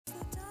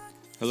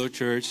Hello,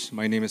 church.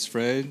 My name is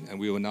Fred, and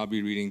we will now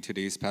be reading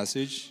today's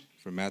passage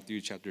from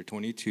Matthew chapter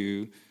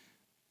 22,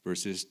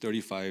 verses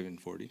 35 and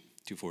 40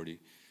 to 40.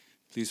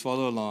 Please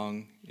follow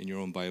along in your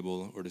own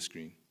Bible or the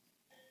screen.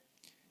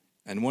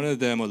 And one of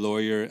them, a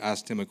lawyer,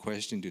 asked him a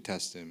question to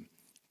test him.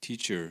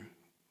 Teacher,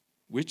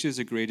 which is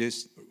the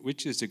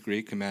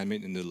great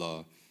commandment in the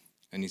law?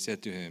 And he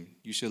said to him,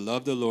 you shall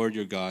love the Lord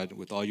your God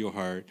with all your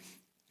heart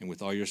and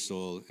with all your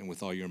soul and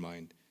with all your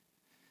mind.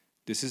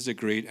 This is the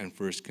great and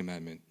first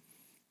commandment.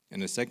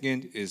 And the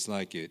second is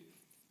like it.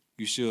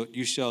 You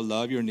shall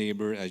love your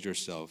neighbor as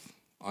yourself.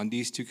 On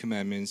these two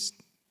commandments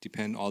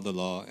depend all the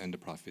law and the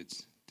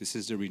prophets. This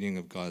is the reading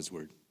of God's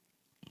word.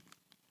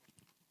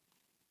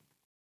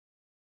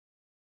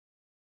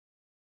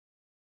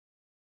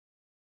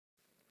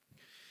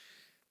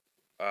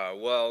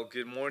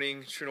 Good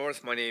morning, True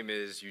North. My name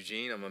is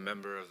Eugene. I'm a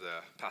member of the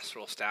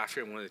pastoral staff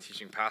here. I'm one of the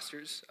teaching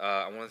pastors.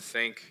 I want to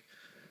thank,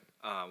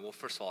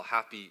 first of all,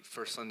 happy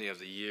first Sunday of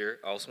the year.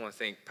 I also want to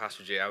thank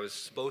Pastor Jay. I was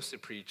supposed to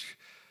preach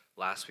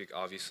last week,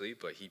 obviously,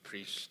 but he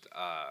preached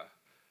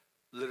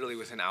literally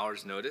within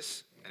hours'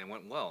 notice, and it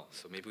went well.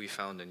 So maybe we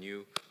found a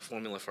new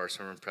formula for our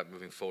sermon prep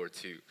moving forward,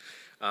 too.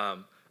 I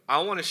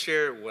want to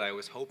share what I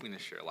was hoping to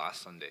share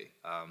last Sunday,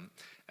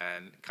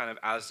 and kind of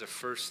as the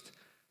first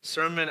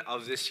sermon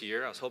of this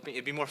year. I was hoping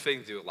it'd be more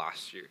fitting to do it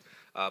last year.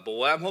 But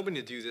what I'm hoping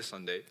to do this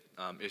Sunday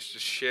is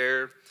just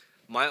share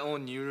my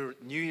own New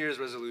Year's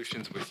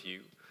resolutions with you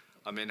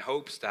in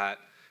hopes that,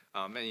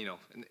 and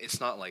it's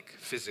not like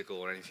physical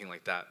or anything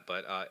like that,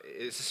 but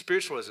it's a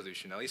spiritual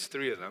resolution, at least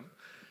 3 of them.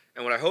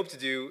 And what I hope to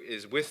do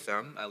is with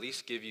them at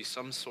least give you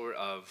some sort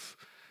of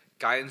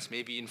guidance,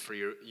 maybe even for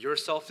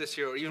yourself this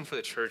year or even for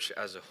the church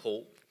as a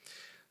whole.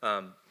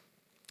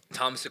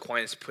 Thomas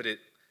Aquinas put it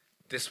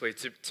this way: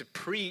 to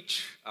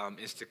preach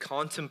is to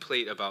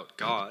contemplate about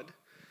God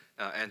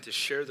and to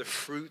share the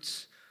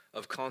fruits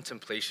of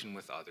contemplation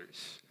with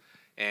others.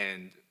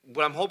 And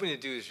what I'm hoping to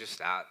do is just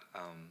that.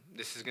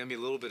 This is going to be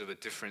a little bit of a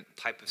different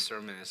type of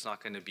sermon. It's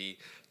not going to be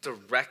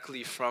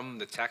directly from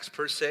the text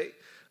per se,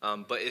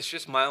 but it's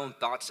just my own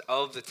thoughts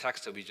of the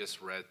text that we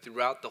just read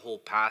throughout the whole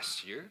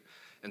past year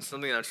and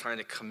something that I'm trying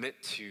to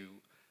commit to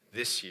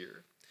this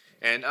year.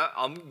 And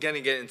I'm going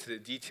to get into the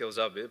details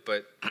of it,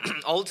 but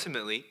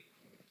ultimately,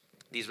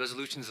 these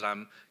resolutions that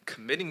I'm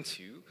committing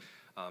to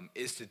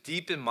is to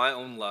deepen my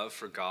own love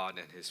for God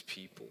and his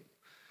people.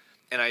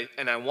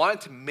 And I wanted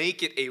to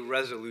make it a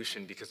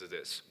resolution because of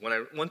this.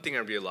 One thing I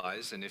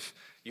realized, and if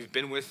you've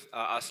been with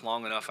us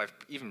long enough, I've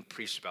even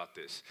preached about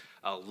this.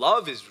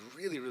 Love is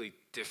really, really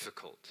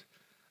difficult.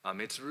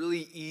 It's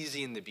really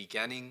easy in the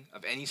beginning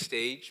of any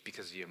stage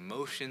because the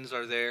emotions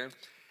are there.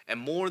 And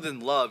more than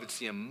love, it's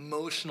the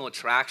emotional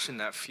attraction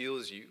that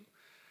fuels you.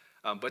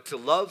 But to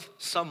love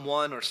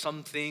someone or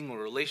something or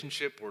a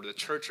relationship or the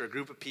church or a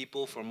group of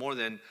people for more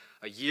than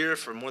a year,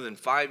 for more than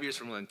 5 years,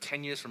 for more than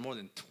 10 years, for more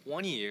than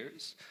 20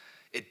 years,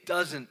 it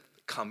doesn't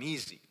come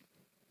easy.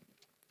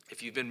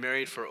 If you've been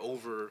married for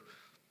over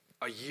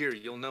a year,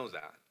 you'll know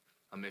that.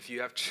 If you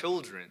have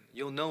children,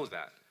 you'll know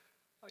that.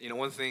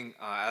 One thing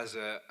as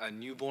a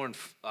newborn,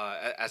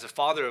 as a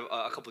father of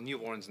a couple of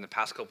newborns in the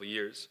past couple of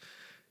years,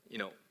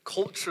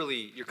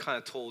 culturally you're kind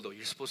of told,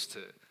 you're supposed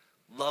to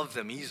love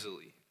them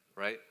easily,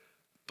 right?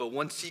 But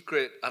one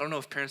secret, I don't know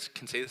if parents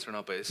can say this or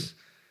not, but it's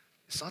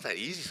not that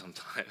easy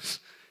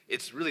sometimes.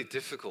 It's really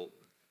difficult.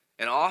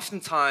 And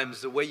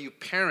oftentimes, the way you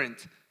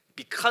parent,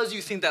 because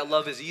you think that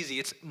love is easy,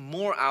 it's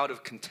more out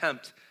of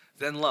contempt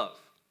than love.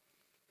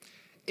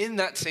 In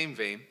that same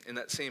vein, in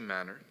that same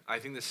manner, I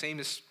think the same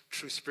is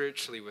true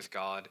spiritually with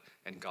God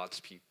and God's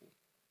people.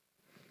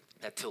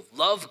 That to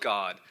love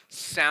God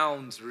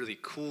sounds really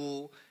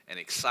cool and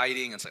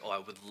exciting. It's like, I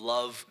would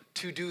love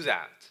to do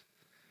that.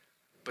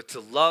 But to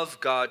love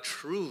God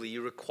truly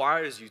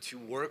requires you to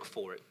work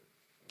for it,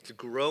 to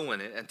grow in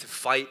it, and to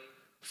fight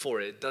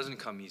for it. It doesn't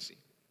come easy.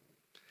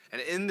 And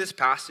in this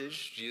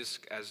passage, Jesus,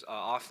 as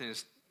often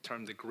is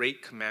termed the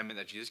great commandment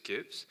that Jesus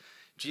gives,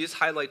 Jesus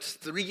highlights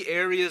 3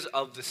 areas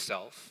of the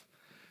self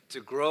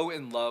to grow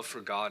in love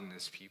for God and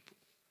his people: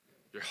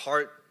 your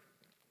heart,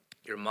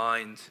 your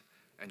mind,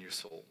 and your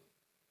soul.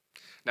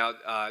 Now,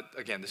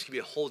 again, this could be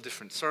a whole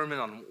different sermon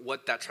on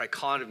what that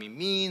trichotomy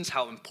means,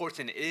 how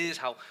important it is,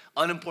 how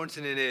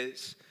unimportant it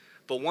is.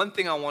 But one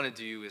thing I want to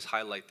do is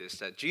highlight this,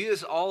 that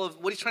Jesus, all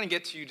of what he's trying to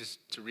get to you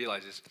to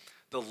realize is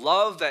the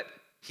love that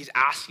he's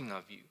asking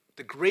of you,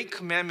 the great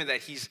commandment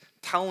that he's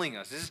telling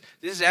us. This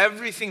is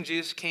everything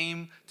Jesus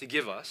came to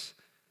give us,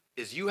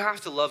 is you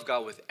have to love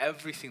God with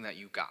everything that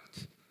you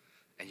got,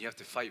 and you have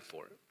to fight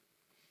for it.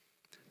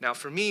 Now,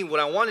 for me,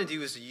 what I want to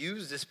do is to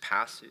use this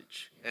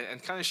passage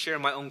and kind of share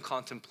my own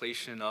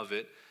contemplation of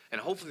it and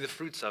hopefully the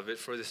fruits of it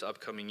for this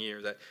upcoming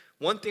year. That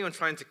one thing I'm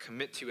trying to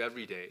commit to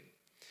every day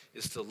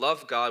is to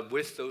love God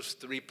with those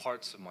 3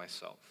 parts of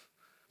myself.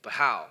 But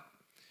how?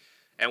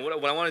 And what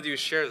I want to do is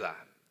share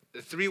that.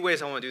 The 3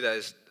 ways I want to do that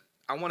is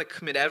I want to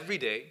commit every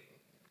day.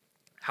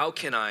 How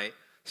can I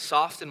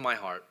soften my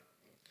heart,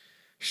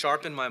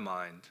 sharpen my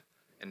mind,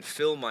 and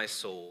fill my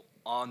soul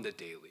on the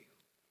daily?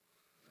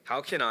 How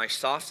can I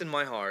soften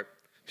my heart,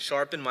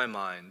 sharpen my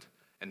mind,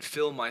 and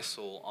fill my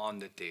soul on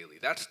the daily.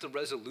 That's the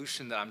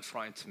resolution that I'm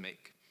trying to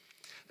make.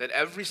 That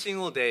every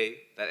single day,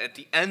 that at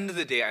the end of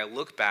the day, I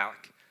look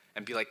back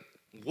and be like,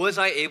 was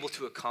I able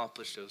to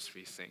accomplish those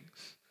three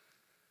things?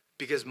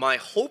 Because my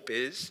hope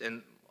is,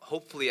 and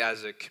hopefully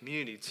as a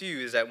community too,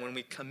 is that when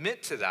we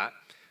commit to that,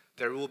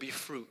 there will be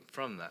fruit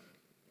from that.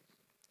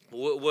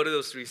 What do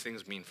those three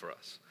things mean for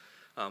us?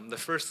 The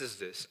first is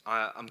this.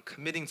 I'm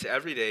committing to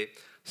every day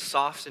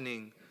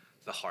softening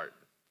the heart,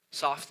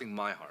 softening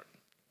my heart.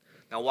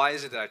 Now, why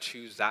is it that I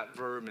choose that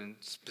verb in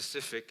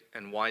specific,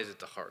 and why is it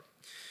the heart?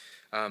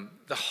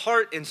 The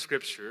heart in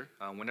Scripture,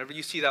 whenever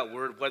you see that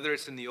word, whether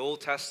it's in the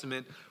Old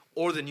Testament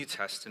or the New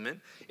Testament,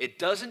 it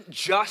doesn't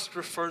just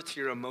refer to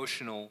your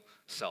emotional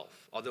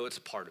self, although it's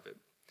a part of it.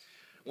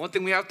 One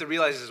thing we have to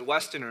realize as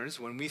Westerners,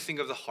 when we think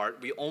of the heart,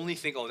 we only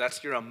think, oh,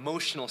 that's your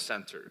emotional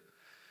center.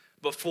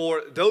 But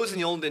for those in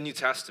the Old and New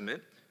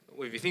Testament,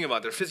 if you think about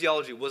it, their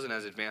physiology wasn't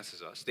as advanced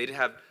as us. They didn't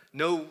have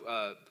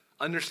no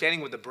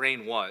understanding what the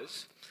brain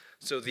was.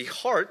 So the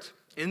heart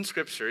in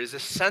Scripture is the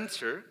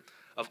center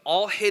of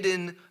all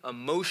hidden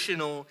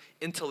emotional,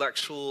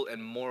 intellectual,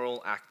 and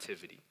moral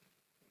activity.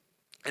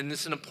 And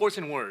it's an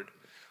important word.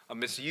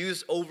 It's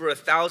used over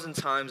 1,000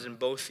 times in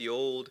both the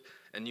Old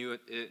and New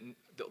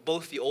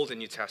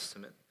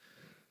Testament.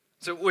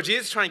 So what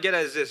Jesus is trying to get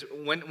at is this: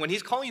 when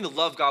he's calling you to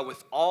love God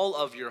with all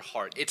of your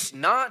heart, it's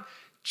not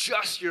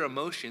just your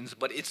emotions,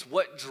 but it's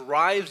what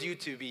drives you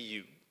to be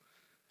you.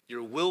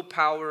 Your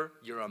willpower,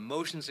 your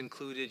emotions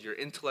included, your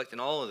intellect,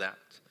 and all of that.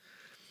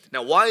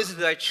 Now, why is it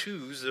that I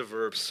choose the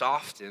verb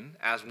soften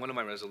as one of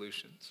my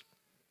resolutions?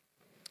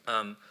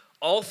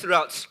 All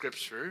throughout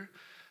Scripture,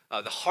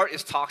 the heart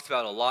is talked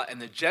about a lot,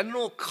 and the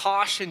general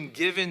caution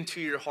given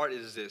to your heart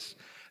is this: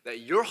 that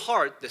your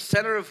heart, the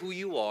center of who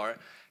you are,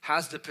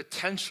 has the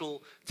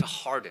potential to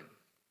harden.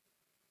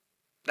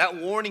 That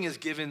warning is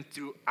given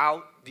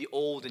throughout the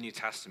Old and New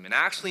Testament.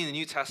 Actually, in the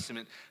New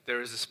Testament,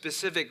 there is a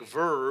specific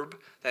verb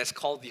that's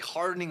called the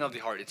hardening of the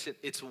heart.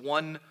 It's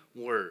one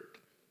word.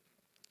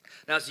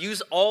 Now, it's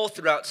used all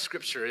throughout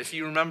Scripture. If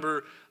you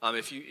remember,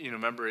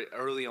 remember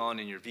early on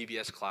in your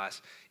VBS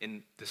class,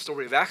 in the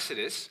story of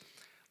Exodus,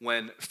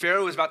 when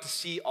Pharaoh is about to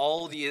see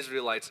all the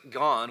Israelites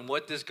gone,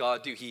 what does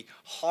God do? He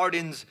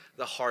hardens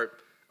the heart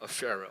of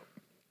Pharaoh.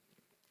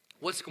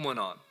 What's going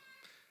on?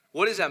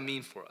 What does that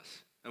mean for us?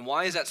 And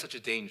why is that such a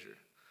danger?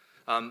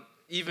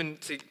 Even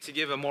to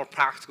give a more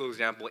practical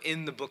example,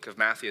 in the book of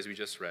Matthew, as we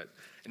just read,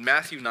 in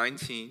Matthew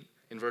 19,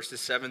 in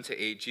verses 7 to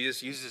 8,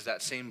 Jesus uses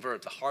that same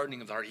verb, the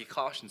hardening of the heart. He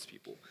cautions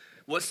people.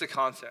 What's the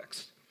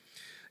context?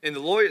 And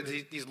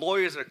these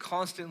lawyers are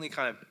constantly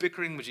kind of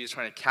bickering with Jesus,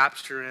 trying to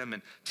capture him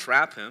and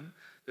trap him.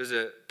 There's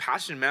a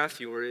passage in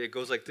Matthew where it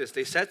goes like this.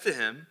 They said to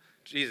him,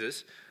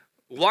 Jesus,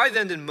 why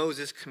then did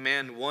Moses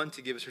command one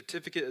to give a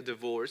certificate of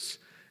divorce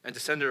and to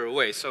send her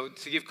away? So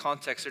to give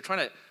context, they're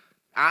trying to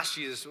ask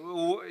Jesus,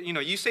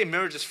 you say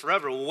marriage is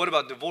forever. Well, what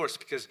about divorce?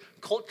 Because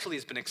culturally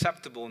it's been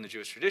acceptable in the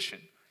Jewish tradition.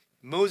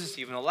 Moses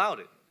even allowed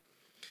it.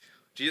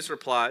 Jesus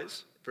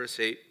replies, verse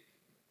 8,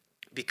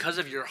 because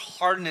of your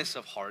hardness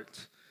of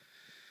heart,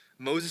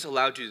 Moses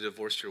allowed you to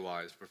divorce your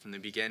wives, but from the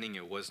beginning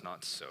it was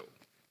not so.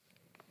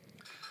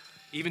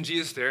 Even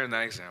Jesus there in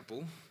that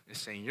example is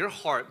saying your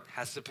heart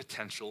has the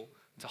potential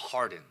to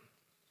harden.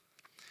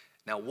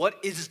 Now, what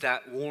is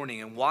that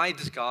warning, and why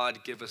does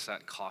God give us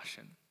that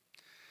caution?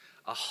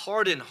 A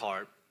hardened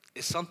heart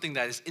is something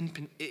that is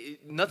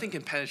nothing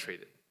can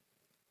penetrate it.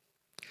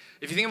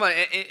 If you think about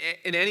it,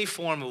 in any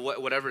form of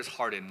whatever is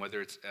hardened,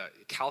 whether it's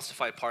a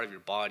calcified part of your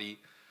body,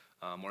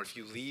 or if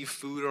you leave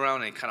food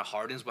around and it kind of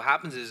hardens, what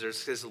happens is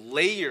there's this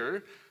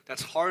layer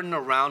that's hardened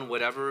around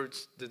whatever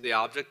the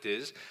object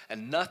is,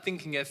 and nothing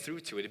can get through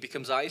to it. It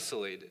becomes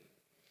isolated.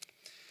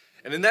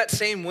 And in that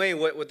same way,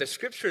 what the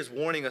Scripture is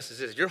warning us is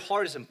this: your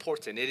heart is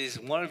important. It is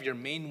one of your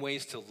main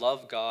ways to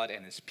love God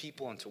and His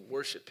people and to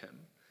worship Him.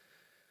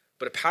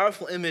 But a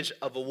powerful image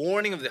of a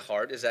warning of the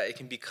heart is that it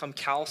can become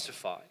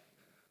calcified.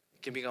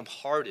 It can become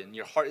hardened.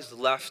 Your heart is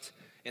left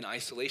in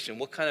isolation.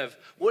 What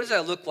does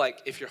that look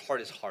like if your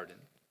heart is hardened?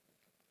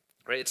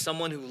 Right? It's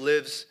someone who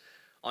lives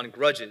on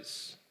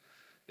grudges.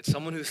 It's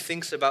someone who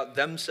thinks about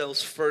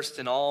themselves first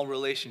in all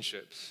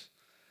relationships.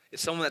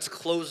 It's someone that's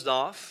closed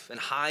off and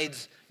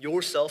hides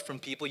yourself from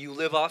people. You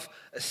live off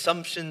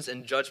assumptions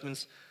and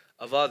judgments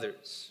of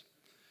others.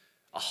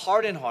 A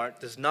hardened heart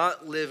does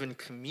not live in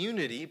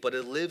community, but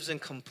it lives in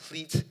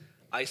complete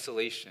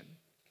isolation.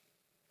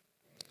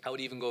 I would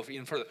even go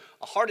even further.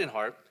 A hardened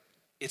heart,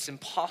 it's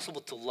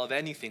impossible to love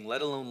anything,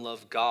 let alone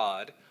love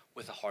God,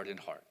 with a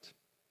hardened heart.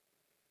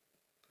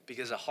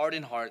 Because a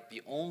hardened heart,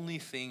 the only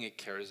thing it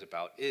cares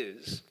about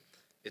is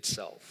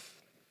itself.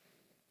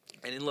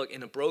 And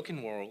in a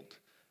broken world,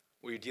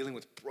 where you're dealing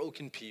with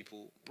broken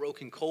people,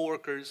 broken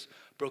coworkers,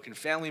 broken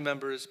family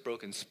members,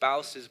 broken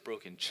spouses,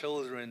 broken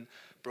children,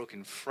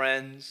 broken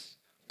friends,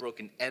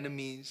 broken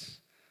enemies,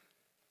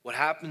 what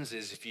happens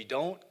is if you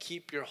don't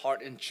keep your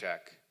heart in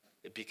check,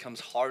 it becomes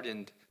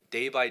hardened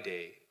day by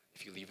day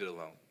if you leave it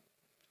alone.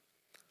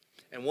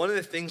 And one of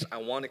the things I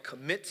want to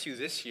commit to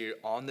this year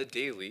on the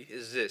daily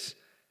is this: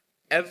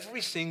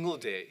 every single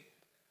day,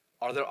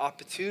 are there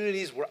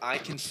opportunities where I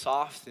can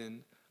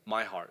soften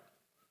my heart?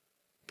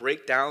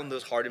 Break down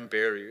those hardened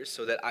barriers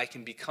so that I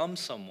can become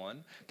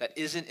someone that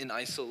isn't in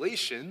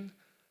isolation,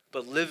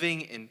 but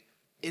living in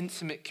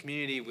intimate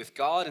community with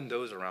God and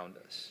those around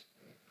us.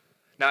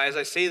 Now, as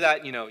I say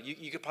that,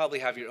 you could probably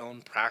have your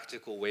own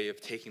practical way of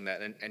taking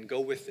that and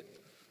go with it.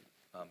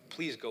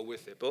 Please go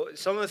with it. But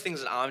some of the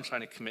things that I'm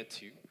trying to commit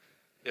to,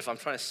 if I'm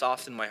trying to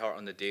soften my heart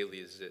on the daily,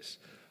 is this.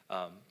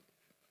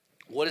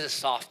 What does a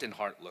softened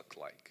heart look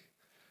like?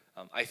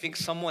 I think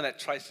someone that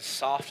tries to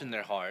soften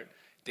their heart,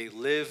 they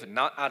live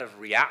not out of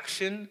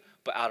reaction,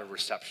 but out of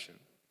reception.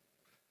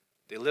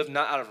 They live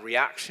not out of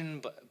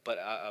reaction, but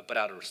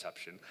out of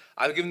reception.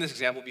 I've given this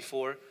example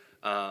before,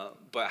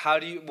 but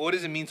what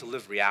does it mean to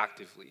live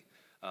reactively?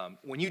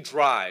 When you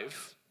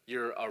drive,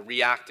 you're a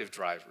reactive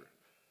driver.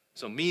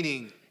 So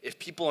meaning, if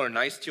people are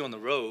nice to you on the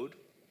road,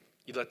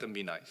 you let them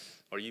be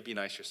nice, or you be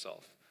nice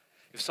yourself.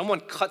 If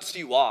someone cuts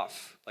you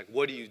off, like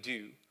what do?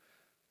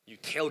 You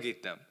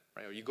tailgate them,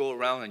 right? Or you go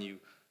around and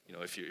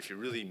if you're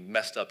really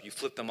messed up, you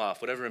flip them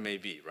off, whatever it may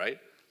be, right?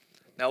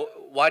 Now,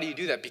 why do you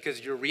do that? Because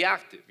you're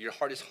reactive. Your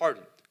heart is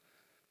hardened.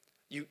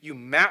 You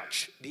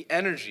match the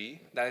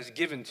energy that is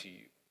given to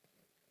you.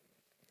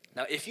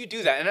 Now, if you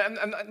do that, and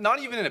I'm not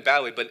even in a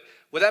bad way, but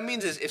what that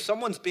means is if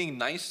someone's being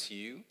nice to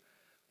you,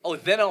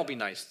 then I'll be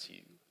nice to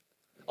you.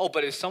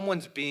 But if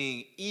someone's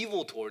being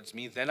evil towards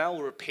me, then I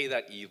will repay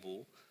that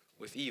evil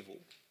with evil.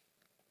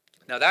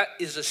 Now, that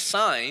is a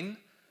sign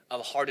of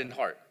a hardened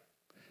heart.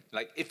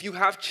 Like, if you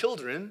have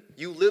children,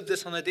 you live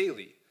this on a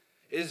daily.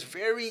 It is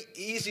very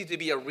easy to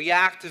be a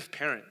reactive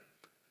parent.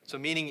 So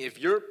meaning if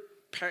your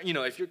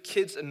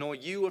kids annoy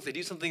you, or if they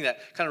do something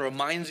that kind of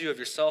reminds you of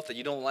yourself that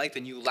you don't like,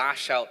 then you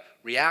lash out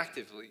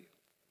reactively.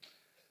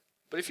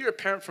 But if you're a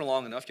parent for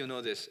long enough, you'll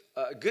know this.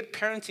 Good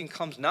parenting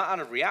comes not out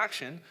of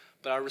reaction,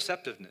 but out of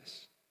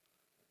receptiveness.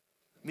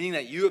 Meaning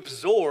that you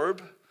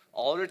absorb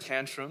all their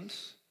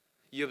tantrums,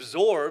 you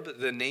absorb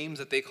the names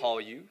that they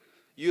call you,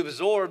 you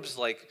absorb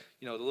the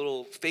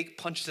little fake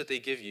punches that they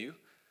give you,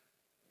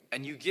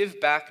 and you give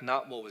back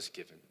not what was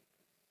given.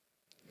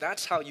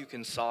 That's how you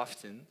can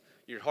soften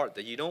your heart,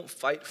 that you don't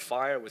fight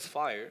fire with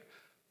fire,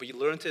 but you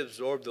learn to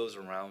absorb those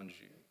around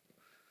you.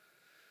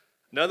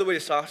 Another way to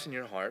soften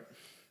your heart,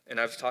 and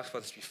I've talked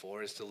about this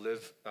before, is to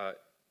live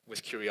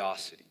with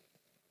curiosity.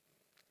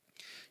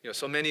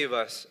 So many of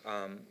us,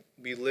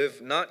 we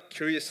live not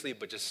curiously,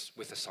 but just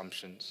with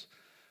assumptions.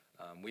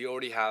 We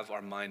already have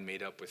our mind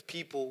made up with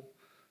people,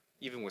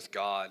 even with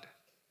God,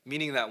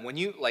 meaning that when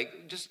you,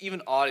 just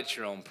even audit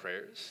your own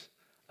prayers,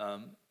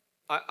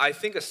 I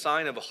think a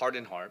sign of a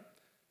hardened heart,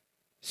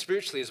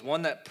 spiritually, is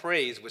one that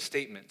prays with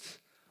statements.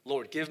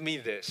 Lord, give me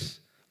this.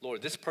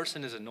 Lord, this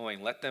person is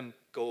annoying. Let them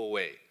go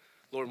away.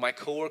 Lord, my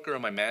coworker or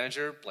my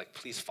manager,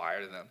 please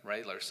fire them,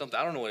 right? Or something.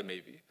 I don't know what it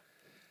may be.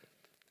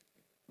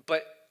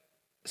 But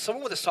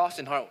someone with a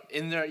softened heart,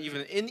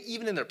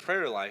 even in their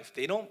prayer life,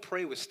 they don't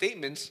pray with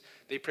statements.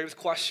 They pray with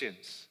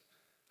questions.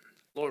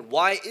 Lord,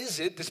 why is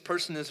it this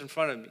person is in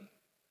front of me?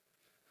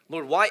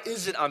 Lord, why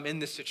is it I'm in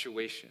this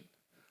situation?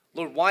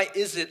 Lord, why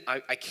is it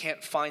I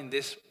can't find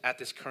this at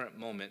this current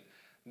moment?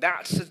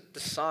 That's the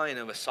sign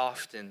of a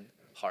softened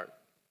heart.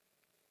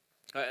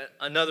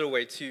 Another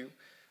way, too,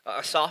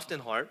 a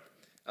softened heart,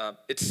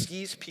 it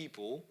sees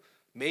people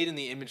made in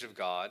the image of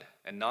God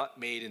and not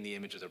made in the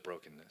image of their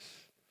brokenness.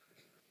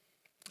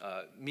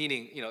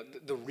 Meaning,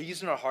 the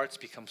reason our hearts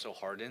become so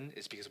hardened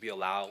is because we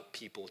allow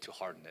people to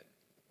harden it.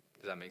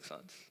 Does that make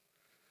sense?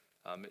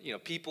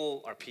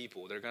 People are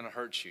people. They're going to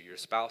hurt you. Your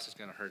spouse is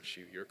going to hurt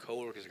you. Your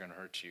coworkers are going to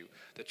hurt you.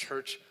 The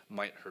church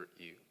might hurt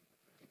you.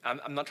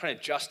 I'm not trying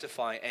to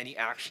justify any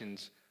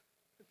actions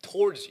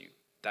towards you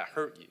that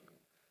hurt you.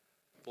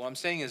 But what I'm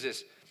saying is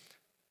this: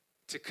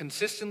 to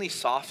consistently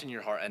soften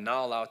your heart and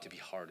not allow it to be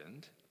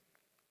hardened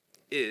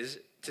is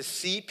to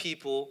see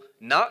people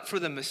not for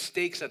the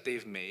mistakes that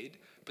they've made,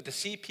 but to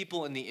see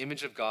people in the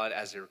image of God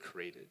as they're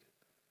created.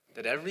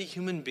 That every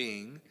human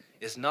being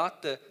is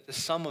not the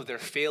sum of their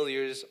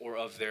failures or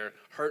of their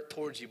hurt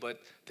towards you, but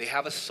they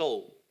have a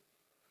soul.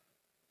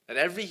 That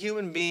every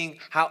human being,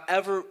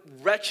 however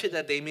wretched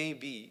that they may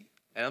be,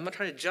 and I'm not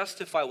trying to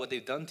justify what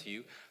they've done to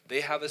you, they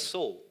have a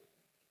soul.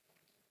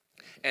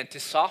 And to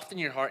soften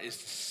your heart is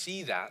to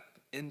see that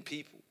in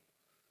people.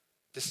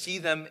 To see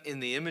them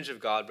in the image of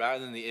God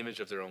rather than the image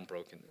of their own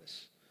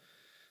brokenness.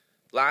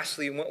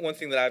 Lastly, one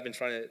thing that I've been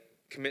trying to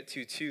commit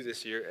to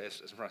this year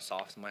as I'm trying to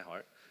soften my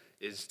heart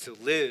is to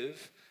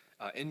live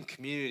in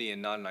community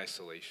and not in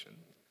isolation.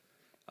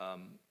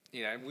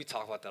 We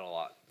talk about that a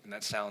lot, and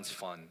that sounds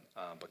fun.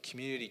 But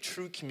community,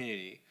 true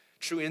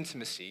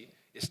intimacy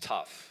is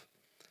tough.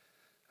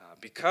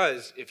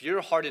 Because if you're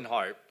a hardened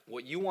heart,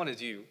 what you want to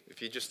do,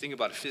 if you just think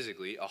about it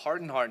physically, a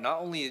hardened heart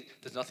not only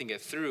does nothing get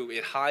through,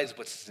 it hides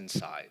what's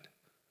inside.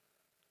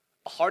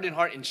 A hardened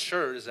heart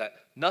ensures that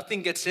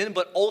nothing gets in,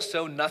 but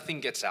also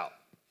nothing gets out.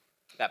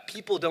 That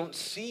people don't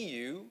see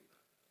you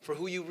for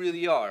who you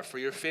really are, for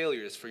your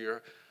failures, for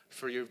your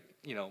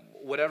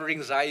whatever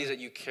anxieties that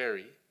you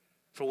carry.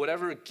 for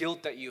whatever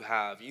guilt that you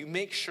have. You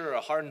make sure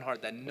a hardened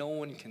heart that no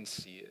one can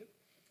see it.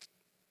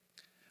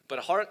 But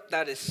a heart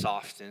that is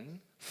softened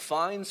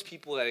finds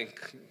people that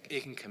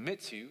it can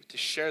commit to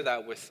share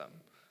that with them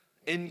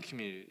in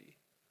community.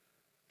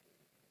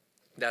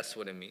 That's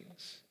what it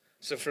means.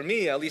 So for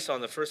me, at least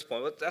on the first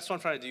point, that's what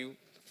I'm trying to do,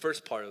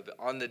 first part of it,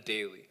 on the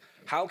daily.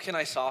 How can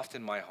I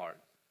soften my heart?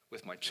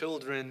 With my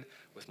children,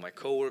 with my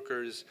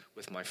coworkers,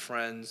 with my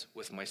friends,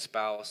 with my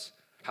spouse.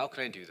 How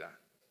can I do that?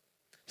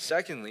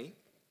 Secondly,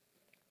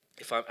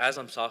 as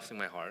I'm softening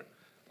my heart,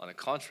 on a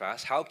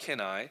contrast, how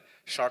can I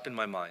sharpen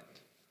my mind?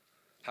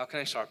 How can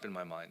I sharpen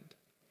my mind?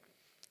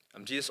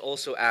 Jesus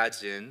also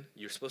adds in,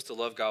 you're supposed to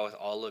love God with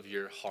all of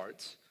your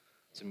heart.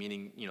 So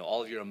meaning,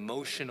 all of your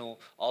emotional,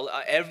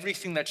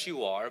 everything that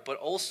you are, but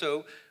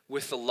also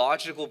with the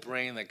logical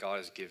brain that God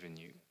has given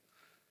you.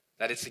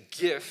 That it's a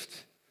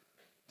gift,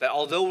 that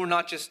although we're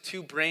not just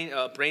two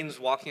brains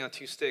walking on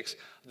two sticks,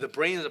 the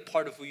brain is a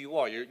part of who you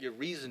are, your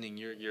reasoning,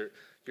 your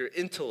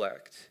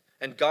intellect.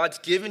 And God's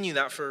given you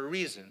that for a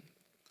reason,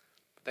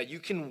 that you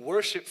can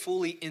worship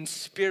fully in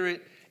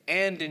spirit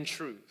and in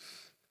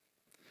truth.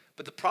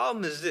 But the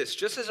problem is this,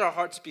 just as our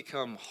hearts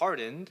become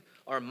hardened,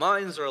 our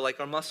minds are like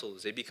our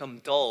muscles. They become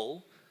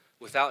dull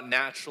without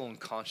natural and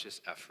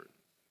conscious effort.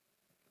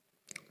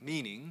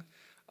 Meaning,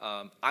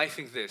 I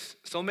think this,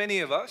 so many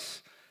of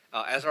us,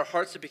 as our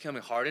hearts are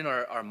becoming hardened,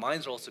 our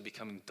minds are also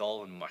becoming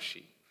dull and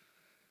mushy.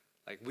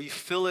 Like we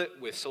fill it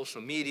with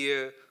social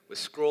media, with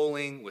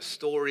scrolling, with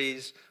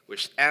stories,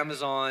 with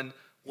Amazon,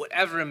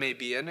 whatever it may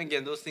be. And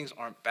again, those things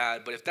aren't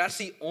bad, but if that's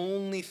the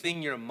only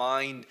thing your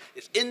mind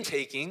is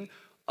intaking,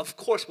 of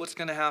course, what's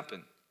going to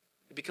happen?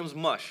 It becomes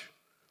mush.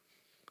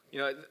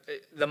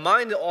 The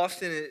mind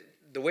often,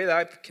 the way that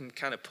I can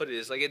kind of put it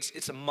is like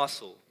it's a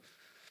muscle.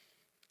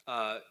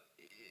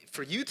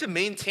 For you to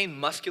maintain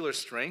muscular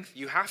strength,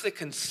 you have to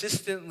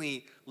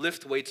consistently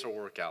lift weights or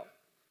work out.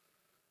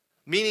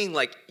 Meaning,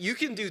 like, you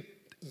can do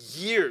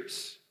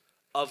years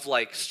of,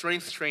 like,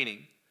 strength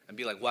training and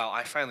be like, wow,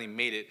 I finally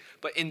made it.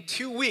 But in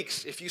 2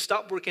 weeks, if you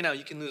stop working out,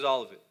 you can lose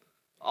all of it.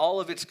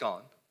 All of it's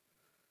gone.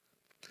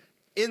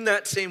 In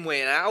that same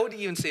way, and I would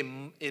even say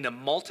in a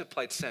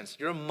multiplied sense,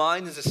 your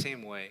mind is the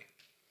same way.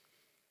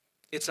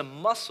 It's a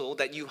muscle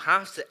that you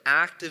have to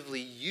actively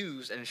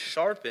use and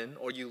sharpen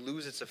or you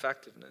lose its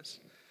effectiveness.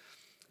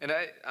 And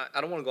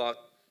I don't want to go out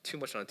too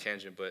much on a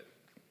tangent, but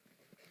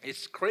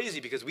it's crazy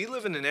because we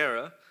live in an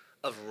era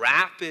of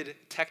rapid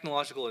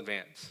technological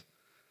advance.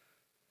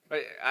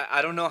 Right?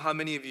 I don't know how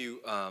many of you,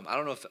 I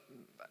don't know if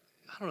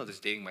this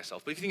is dating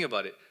myself, but if you think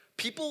about it,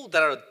 people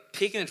that are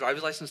taking a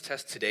driver's license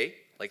test today,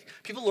 like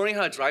people learning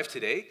how to drive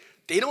today,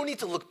 they don't need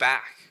to look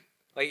back.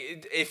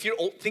 Like if you're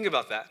old, think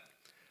about that.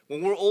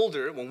 When we're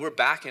older, when we're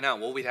backing out,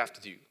 what we'd have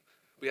to do?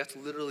 We have to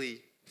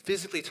literally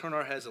physically turn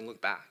our heads and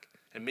look back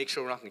and make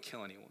sure we're not going to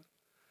kill anyone.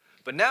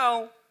 But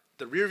now,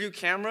 the rear view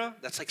camera,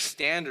 that's like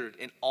standard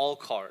in all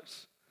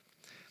cars.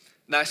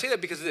 Now I say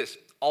that because of this.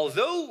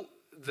 Although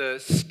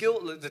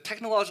the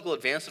technological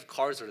advance of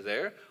cars are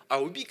there,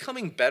 are we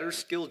becoming better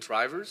skilled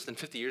drivers than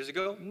 50 years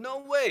ago? No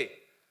way.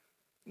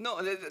 No,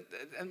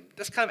 and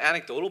that's kind of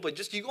anecdotal, but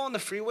just you go on the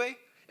freeway,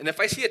 and if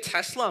I see a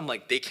Tesla, I'm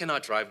like, they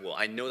cannot drive well.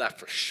 I know that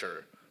for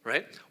sure,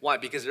 right? Why?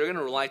 Because they're going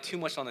to rely too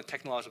much on the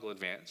technological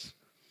advance.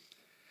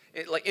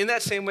 Like in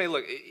that same way,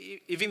 look,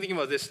 if you think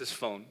about this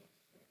phone,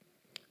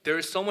 there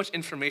is so much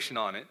information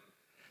on it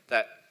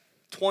that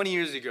 20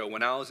 years ago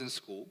when I was in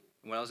school,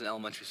 when I was in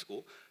elementary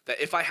school, that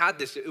if I had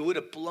this, it would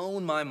have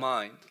blown my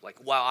mind.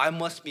 Like, wow, I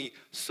must be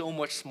so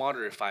much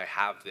smarter if I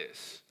have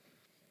this.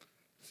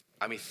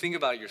 I mean, think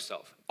about it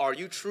yourself.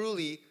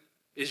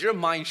 Is your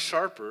mind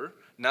sharper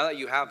now that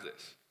you have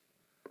this?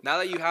 Now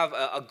that you have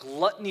a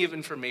gluttony of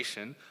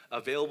information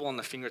available on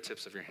the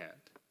fingertips of your hand?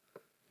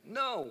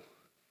 No.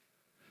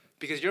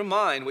 Because your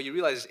mind, what you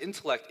realize is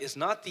intellect is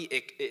not the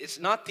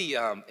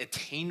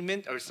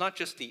attainment, or it's not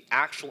just the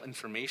actual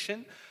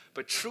information,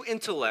 but true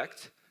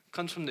intellect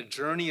comes from the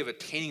journey of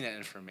attaining that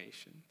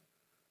information,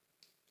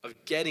 of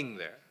getting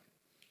there.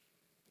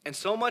 And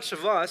so much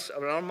of us,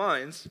 of our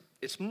minds,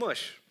 it's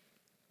mush.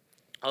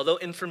 Although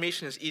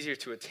information is easier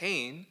to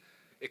attain,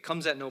 it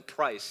comes at no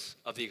price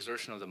of the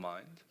exertion of the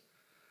mind.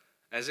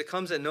 As it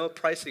comes at no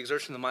price of the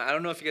exertion of the mind, I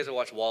don't know if you guys have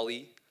watched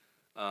WALL-E,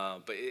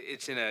 but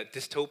it's in a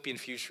dystopian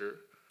future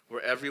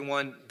where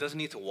everyone doesn't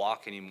need to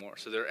walk anymore.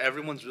 So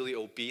everyone's really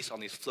obese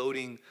on these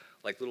floating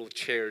like little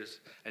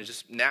chairs, and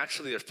just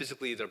naturally,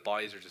 their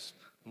bodies are just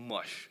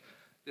mush.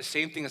 The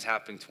same thing is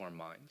happening to our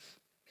minds.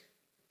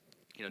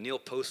 Neil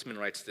Postman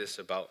writes this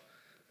about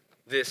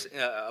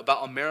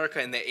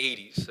America in the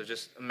 80s. So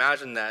just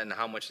imagine that and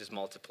how much is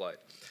multiplied.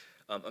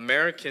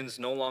 Americans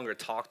no longer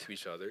talk to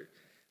each other.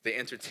 They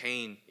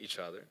entertain each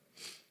other.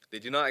 They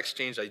do not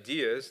exchange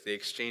ideas. They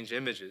exchange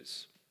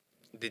images.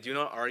 They do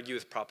not argue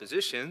with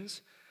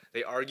propositions.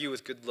 They argue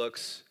with good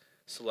looks,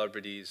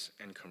 celebrities,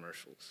 and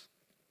commercials.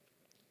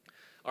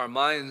 Our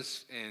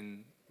minds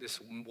in this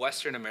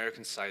Western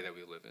American society that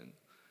we live in,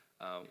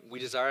 we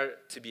desire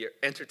to be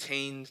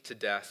entertained to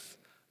death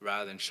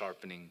rather than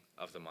sharpening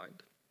of the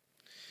mind.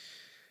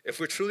 If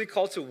we're truly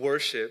called to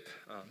worship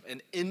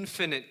an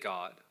infinite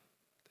God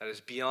that is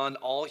beyond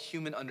all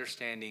human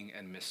understanding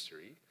and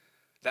mystery,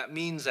 that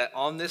means that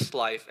on this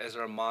life, as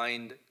our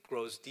mind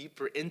grows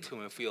deeper into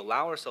him, if we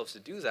allow ourselves to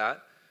do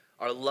that,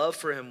 our love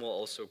for him will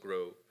also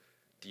grow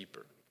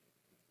deeper.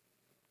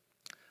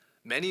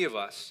 Many of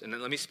us, and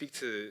then let me speak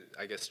to,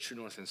 I guess, True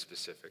North in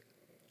specific.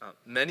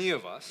 Many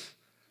of us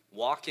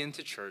walk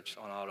into church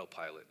on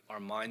autopilot. Our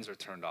minds are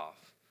turned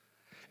off.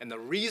 And the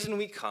reason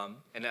we come,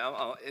 and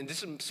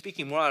this is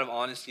speaking more out of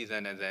honesty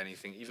than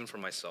anything, even for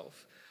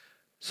myself,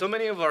 so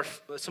much of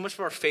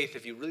our faith,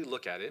 if you really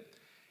look at it,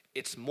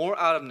 it's more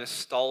out of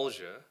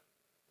nostalgia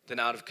than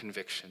out of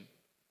conviction.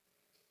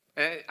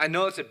 And I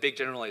know it's a big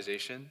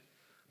generalization,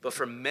 but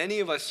for many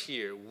of us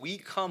here, we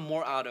come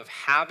more out of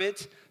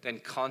habit than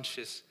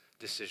conscious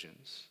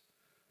decisions.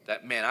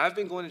 That, man, I've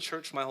been going to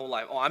church my whole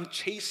life. Oh, I'm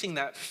chasing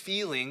that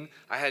feeling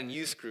I had in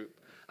youth group.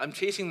 I'm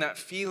chasing that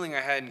feeling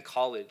I had in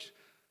college.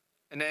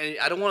 And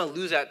I don't want to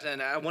lose that,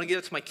 and I want to give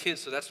it to my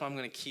kids, so that's why I'm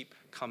going to keep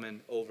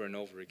coming over and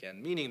over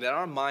again. Meaning that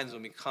our minds,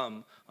 when we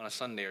come on a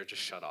Sunday, are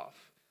just shut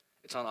off.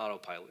 It's on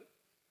autopilot.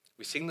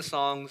 We sing the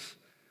songs.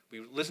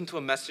 We listen to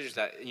a message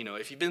that,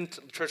 if you've been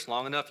to church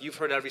long enough, you've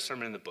heard every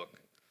sermon in the book.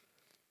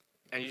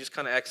 And you just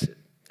kind of exit.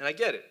 And I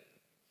get it.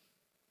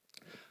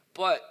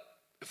 But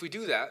if we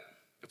do that,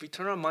 if we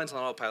turn our minds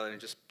on autopilot and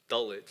just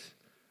dull it,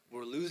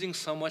 we're losing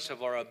so much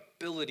of our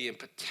ability and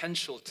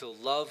potential to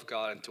love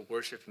God and to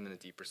worship him in a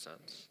deeper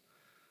sense.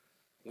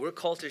 We're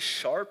called to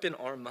sharpen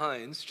our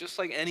minds, just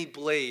like any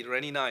blade or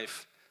any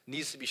knife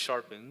needs to be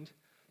sharpened,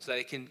 so that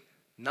it can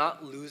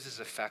not lose its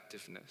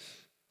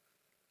effectiveness.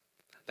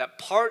 That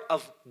part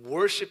of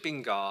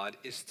worshiping God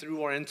is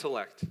through our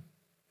intellect.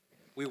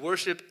 We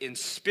worship in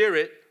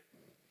spirit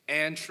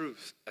and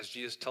truth, as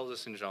Jesus tells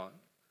us in John.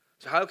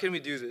 So how can we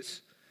do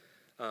this?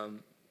 How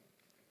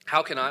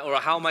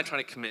am I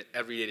trying to commit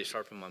every day to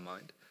sharpen my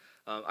mind?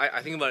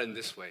 I think about it in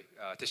this way.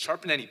 To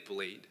sharpen any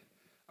blade,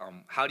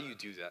 how do you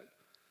do that?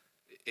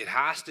 It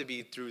has to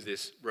be through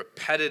this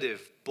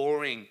repetitive,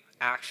 boring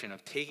action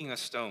of taking a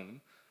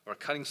stone or a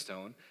cutting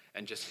stone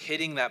and just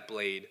hitting that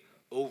blade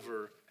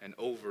over and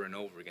over and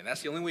over again.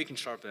 That's the only way you can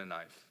sharpen a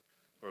knife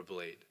or a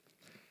blade.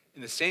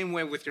 In the same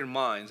way with your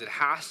minds, it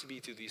has to be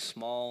through these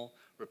small,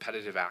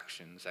 repetitive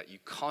actions that you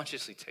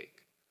consciously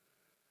take.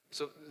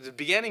 So the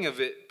beginning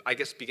of it, I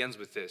guess, begins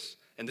with this.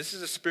 And this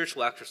is a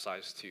spiritual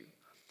exercise too.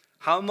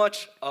 How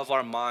much of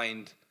our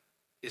mind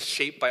is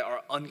shaped by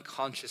our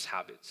unconscious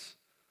habits?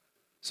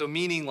 So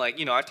meaning, I've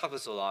talked about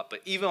this a lot,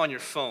 but even on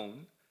your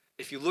phone,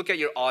 if you look at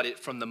your audit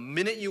from the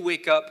minute you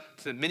wake up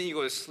to the minute you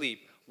go to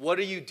sleep, what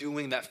are you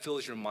doing that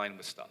fills your mind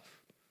with stuff?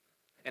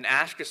 And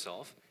ask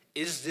yourself,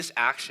 is this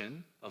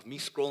action of me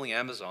scrolling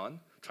Amazon,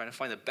 trying to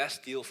find the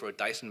best deal for a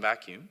Dyson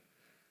vacuum,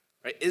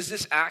 right? Is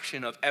this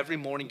action of every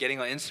morning getting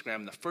on Instagram,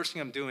 and the first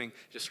thing I'm doing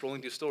is just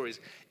scrolling through stories,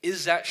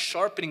 is that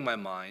sharpening my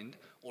mind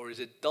or is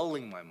it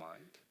dulling my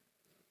mind?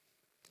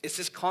 It's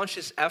this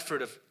conscious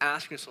effort of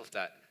asking yourself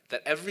that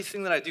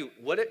everything that I do,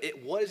 what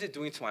is it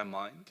doing to my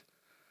mind?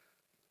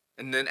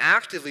 And then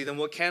actively, then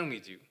what can we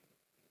do?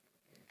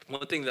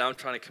 One thing that I'm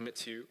trying to commit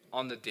to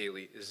on the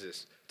daily is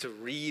this, to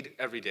read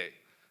every day.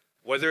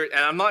 And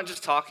I'm not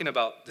just talking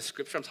about the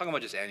scripture, I'm talking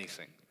about just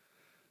anything.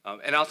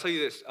 And I'll tell you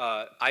this,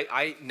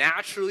 I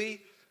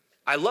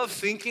love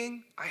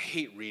thinking, I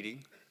hate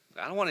reading.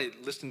 I don't want to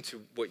listen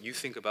to what you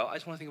think about, I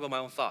just want to think about my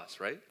own thoughts,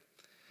 right?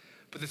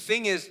 But the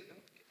thing is,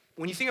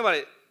 when you think about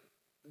it,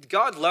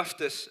 God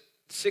left us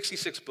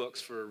 66 books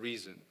for a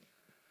reason.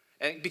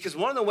 And because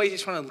one of the ways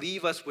he's trying to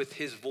leave us with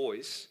his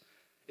voice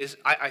is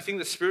I think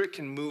the Spirit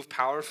can move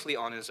powerfully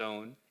on his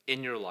own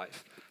in your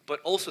life.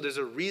 But also there's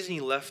a reason he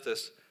left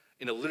us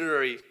in a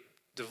literary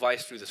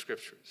device through the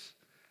scriptures.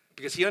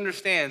 Because he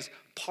understands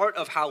part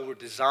of how we're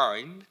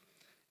designed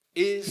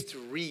is to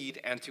read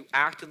and to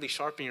actively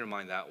sharpen your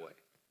mind that way.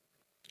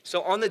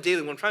 So on the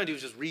daily, what I'm trying to do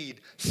is just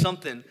read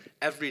something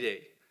every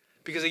day.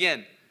 Because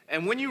again,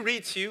 and when you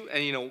read too,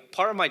 and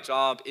part of my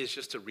job is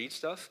just to read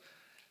stuff,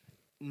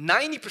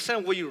 90%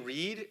 of what you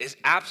read is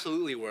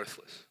absolutely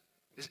worthless.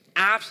 It's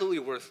absolutely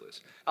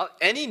worthless.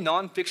 Any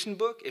nonfiction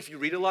book, if you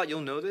read a lot,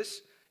 you'll know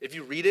this. If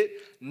you read it,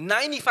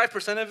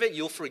 95% of it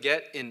you'll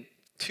forget in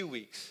 2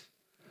 weeks.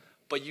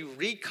 But you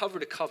read cover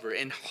to cover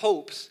in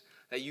hopes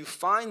that you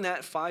find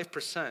that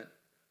 5%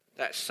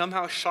 that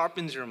somehow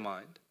sharpens your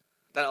mind,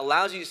 that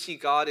allows you to see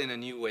God in a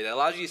new way, that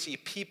allows you to see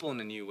people in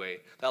a new way,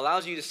 that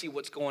allows you to see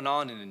what's going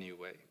on in a new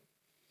way.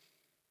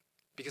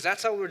 Because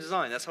that's how we're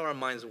designed. That's how our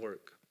minds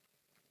work.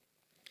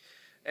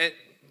 And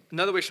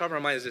another way to sharpen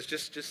our mind is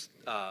this: just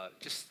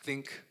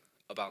think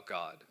about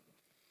God.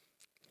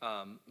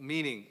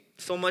 Meaning,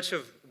 so much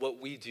of what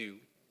we do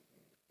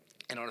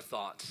and our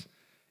thoughts,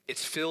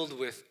 it's filled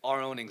with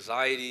our own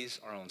anxieties,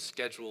 our own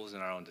schedules,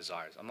 and our own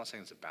desires. I'm not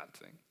saying it's a bad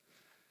thing.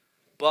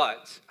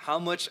 But how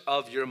much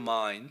of your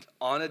mind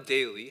on a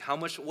daily,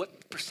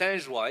 what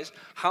percentage-wise,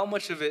 how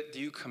much of it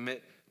do you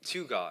commit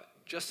to God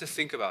just to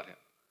think about him?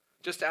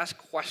 Just to ask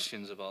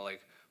questions about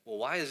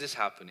why is this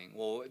happening?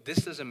 Well, this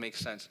doesn't make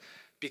sense.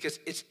 Because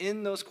it's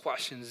in those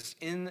questions, it's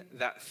in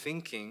that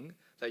thinking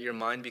that your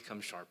mind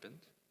becomes sharpened.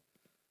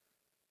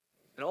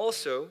 And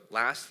also,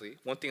 lastly,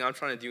 one thing I'm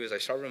trying to do as I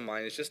sharpen my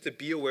mind is just to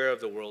be aware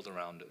of the world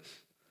around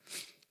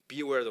us.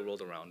 Be aware of the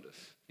world around us.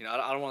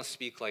 I don't want to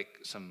speak like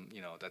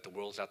that the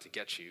world's out to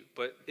get you,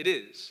 but it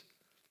is.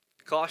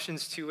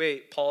 Colossians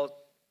 2:8, Paul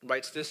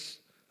writes this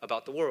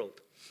about the world.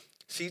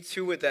 See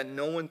to it that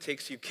no one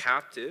takes you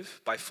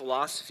captive by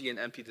philosophy and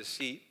empty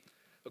deceit,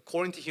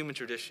 according to human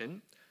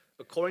tradition,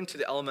 according to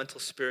the elemental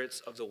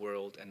spirits of the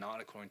world, and not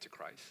according to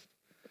Christ.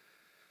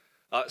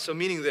 So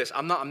meaning this,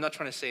 I'm not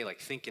trying to say like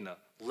think in a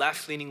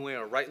left-leaning way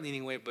or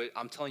right-leaning way, but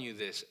I'm telling you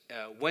this.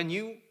 When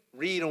you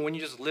read or when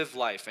you just live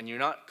life and you're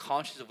not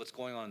conscious of what's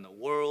going on in the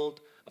world,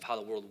 of how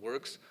the world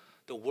works,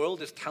 the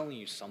world is telling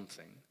you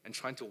something and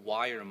trying to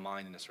wire your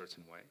mind in a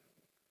certain way.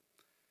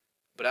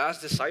 But as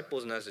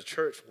disciples and as a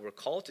church, what we're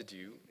called to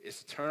do is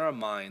to turn our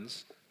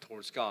minds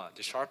towards God,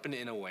 to sharpen it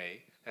in a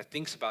way that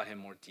thinks about him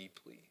more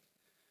deeply.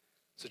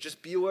 So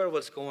just be aware of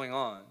what's going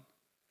on.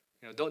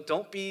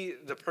 Don't be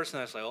the person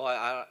that's like,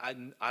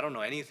 I don't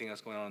know anything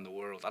that's going on in the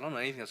world. I don't know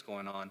anything that's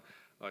going on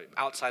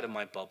outside of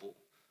my bubble.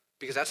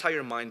 Because that's how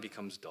your mind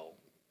becomes dull.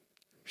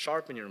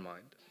 Sharpen your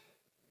mind.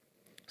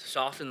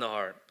 Soften the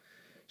heart.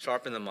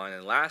 Sharpen the mind.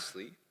 And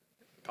lastly,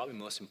 probably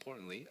most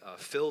importantly,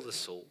 fill the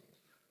soul.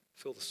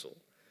 Fill the soul.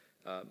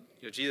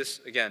 Jesus,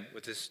 again,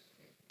 with this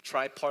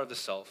tripart of the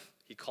self,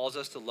 he calls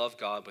us to love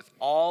God with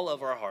all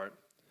of our heart,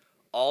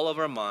 all of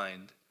our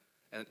mind,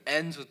 and it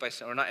ends with,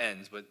 or not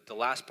ends, but the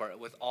last part,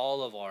 with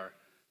all of our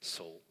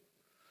soul.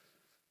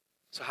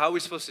 So how are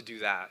we supposed to do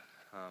that?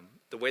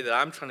 The way that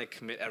I'm trying to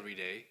commit every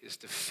day is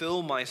to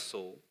fill my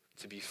soul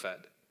to be fed.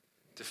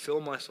 To fill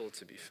my soul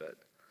to be fed.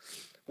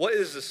 What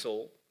is the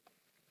soul?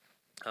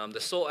 The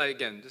soul,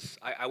 again,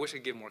 I wish I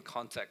could give more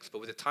context, but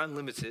with the time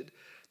limited,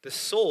 the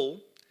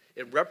soul,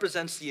 it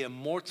represents the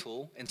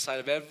immortal inside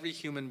of every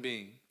human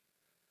being.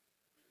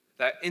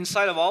 That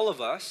inside of all of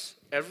us,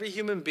 every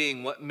human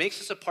being, what makes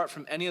us apart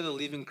from any other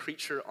living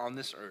creature on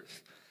this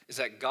earth is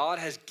that God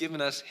has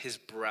given us his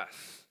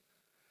breath.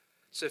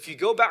 So if you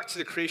go back to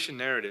the creation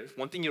narrative,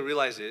 one thing you'll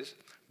realize is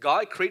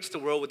God creates the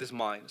world with his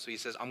mind. So he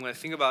says, I'm going to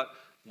think about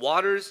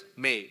waters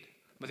made.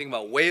 I'm going to think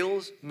about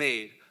whales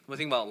made. I'm going to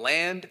think about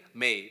land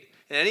made.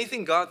 And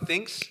anything God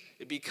thinks,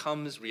 it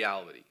becomes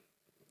reality.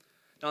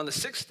 Now on the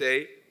sixth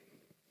day,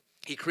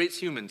 he creates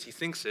humans. He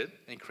thinks it,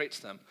 and he creates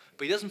them.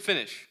 But he doesn't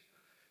finish.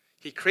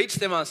 He creates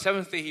them on the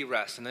seventh day he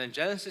rests. And then in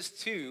Genesis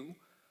 2,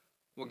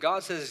 what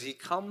God says is he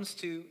comes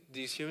to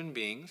these human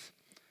beings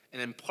and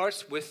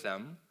imparts with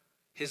them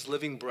his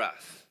living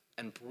breath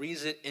and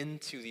breathes it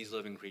into these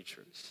living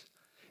creatures.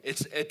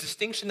 It's a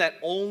distinction that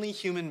only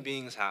human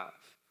beings have.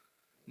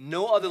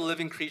 No other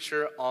living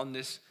creature on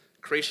this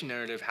creation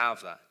narrative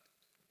have that.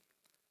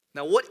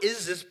 Now, what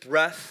is this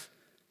breath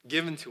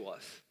given to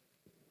us?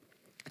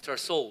 It's our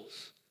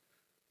souls.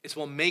 It's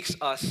what makes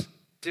us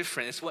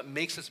different. It's what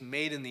makes us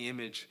made in the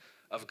image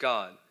of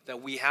God,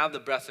 that we have the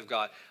breath of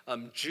God.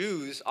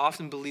 Jews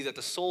often believe that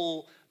the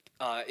soul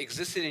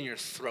existed in your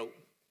throat.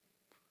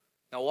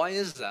 Now, why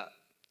is that?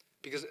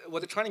 Because what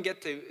they're trying to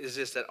get to is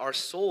this, that our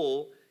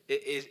soul,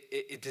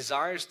 it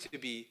desires to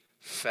be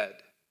fed.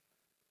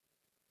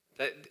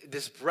 That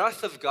this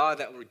breath of God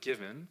that we're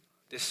given,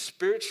 this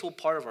spiritual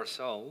part of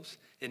ourselves,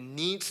 it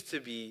needs to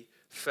be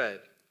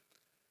fed.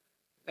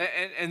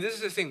 And this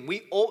is the thing,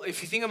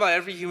 if you think about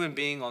every human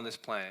being on this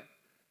planet,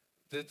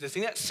 the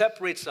thing that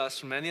separates us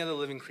from any other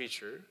living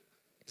creature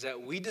is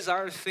that we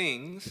desire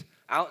things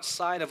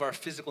outside of our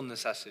physical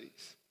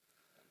necessities.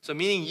 So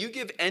meaning you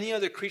give any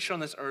other creature on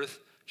this earth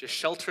just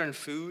shelter and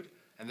food,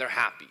 and they're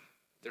happy.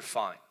 They're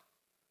fine.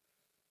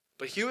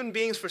 But human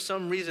beings, for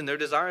some reason, their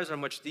desires are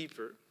much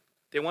deeper.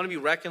 They want to be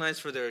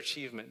recognized for their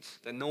achievements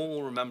that no one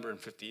will remember in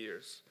 50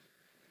 years.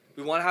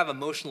 We want to have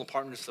emotional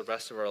partners for the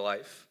rest of our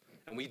life.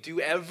 And we do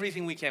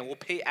everything we can. We'll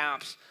pay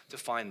apps to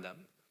find them.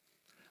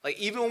 Like,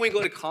 even when we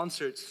go to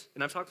concerts,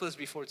 and I've talked about this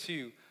before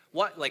too,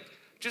 I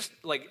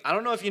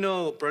don't know if you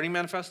know Burning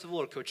Man Festival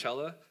or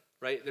Coachella,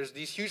 right? There's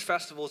these huge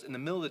festivals in the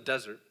middle of the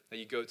desert that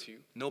you go to.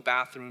 No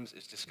bathrooms,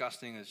 it's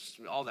disgusting, it's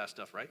all that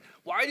stuff, right?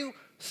 Why do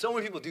so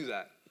many people do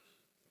that,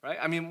 right?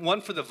 I mean,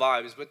 one, for the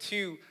vibes, but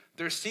two,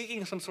 they're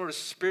seeking some sort of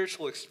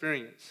spiritual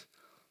experience.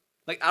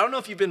 Like, I don't know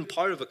if you've been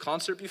part of a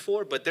concert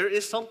before, but there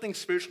is something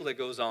spiritual that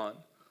goes on,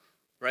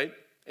 right?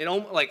 I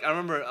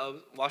remember I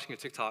was watching a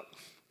TikTok.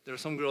 There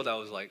was some girl that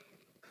was like,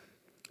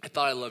 I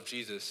thought I loved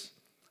Jesus,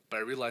 but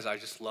I realized I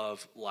just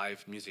love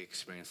live music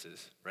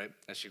experiences, right?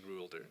 As she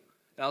grew older.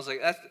 And I was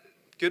like, that's a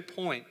good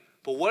point.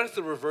 But what if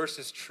the reverse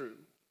is true?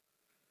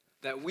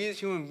 That we as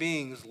human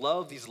beings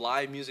love these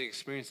live music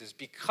experiences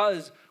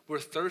because we're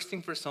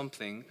thirsting for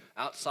something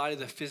outside of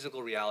the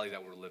physical reality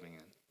that we're living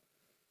in.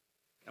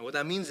 And what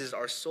that means is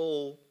our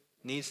soul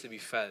needs to be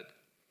fed.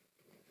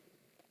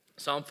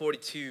 Psalm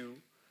 42,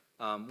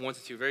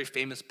 1-2, very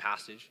famous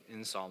passage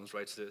in Psalms,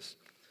 writes this: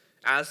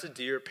 As the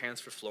deer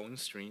pants for flowing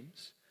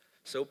streams,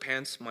 so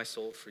pants my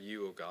soul for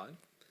you, O God.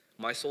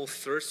 My soul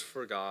thirsts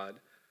for God,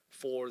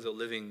 for the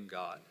living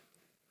God.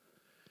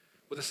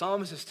 What the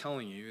psalmist is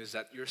telling you is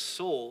that your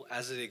soul,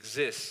 as it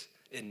exists,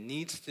 it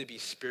needs to be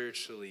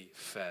spiritually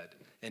fed.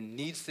 It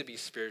needs to be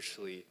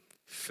spiritually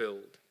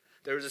filled.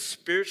 There is a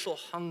spiritual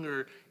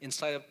hunger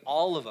inside of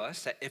all of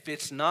us that if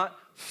it's not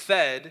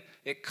fed,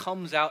 it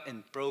comes out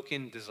in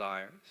broken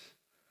desires.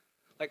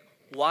 Like,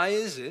 why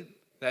is it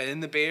that in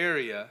the Bay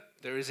Area,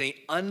 there is an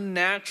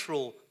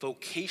unnatural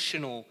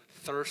vocational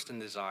thirst and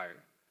desire?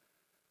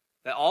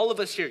 That all of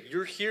us here,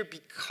 you're here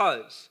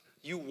because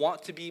you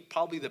want to be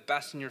probably the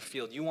best in your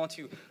field. You want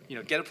to,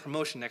 get a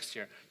promotion next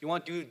year. You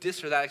want to do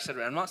this or that,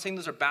 etc. I'm not saying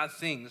those are bad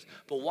things,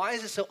 but why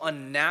is it so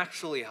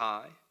unnaturally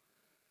high?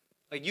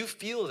 Like, you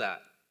feel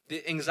that.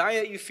 The anxiety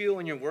that you feel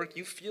in your work,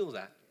 you feel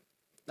that.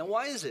 Now,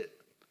 why is it?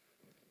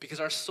 Because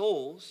our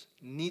souls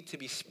need to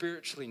be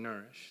spiritually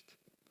nourished.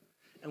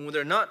 And when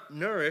they're not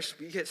nourished,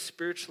 we get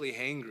spiritually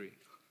hangry,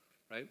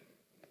 right?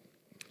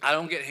 I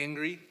don't get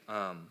hangry,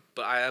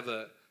 but I have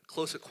a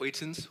close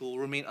acquaintance who will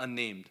remain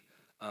unnamed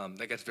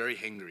that gets very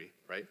hangry,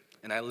 right?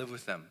 And I live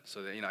with them,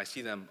 so that, I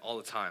see them all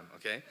the time,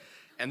 okay?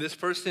 And this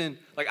person,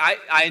 like,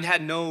 I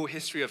had no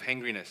history of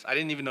hangriness. I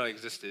didn't even know it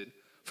existed.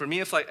 For me,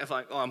 if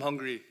I'm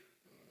hungry,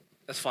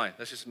 that's fine.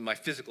 That's just my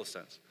physical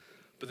sense.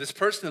 But this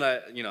person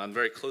that I'm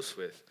very close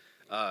with,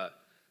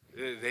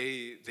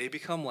 they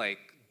become like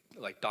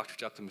Dr.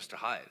 Jekyll and Mr.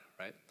 Hyde,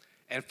 right?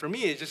 And for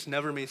me, it just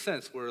never made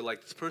sense. Where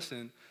like this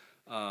person,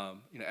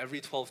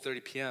 every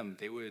 12:30 p.m.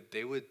 they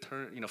would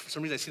turn. For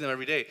some reason I see them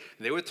every day.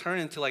 And they would turn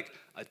into like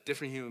a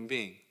different human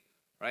being,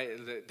 right?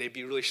 They'd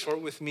be really short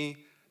with me.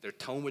 Their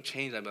tone would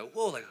change. I'd be like,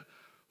 whoa, like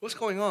what's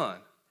going on,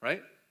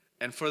 right?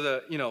 And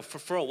for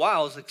for a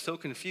while I was like so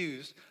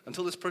confused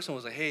until this person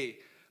was like, hey.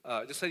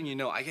 Just letting you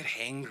know, I get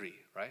hangry,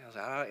 right? I was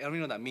like, I don't even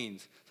know what that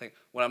means. It's like,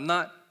 when I'm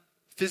not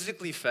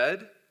physically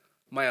fed,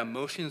 my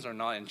emotions are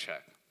not in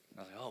check. And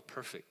I was like, oh,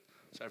 perfect.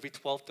 So every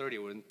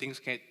 12:30, when things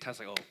get tense,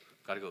 like, oh,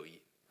 gotta go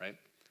eat, right?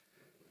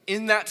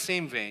 In that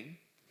same vein,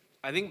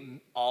 I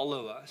think all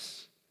of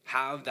us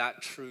have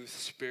that truth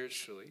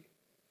spiritually.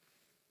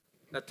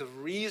 That the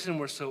reason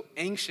we're so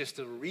anxious,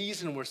 the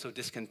reason we're so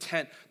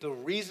discontent, the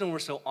reason we're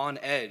so on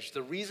edge,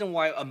 the reason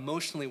why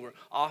emotionally we're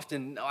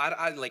often,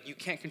 like you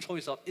can't control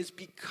yourself is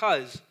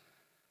because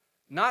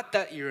not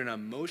that you're an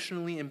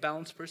emotionally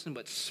imbalanced person,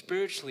 but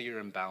spiritually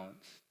you're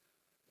imbalanced.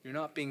 You're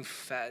not being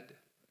fed.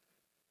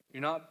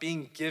 You're not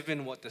being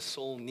given what the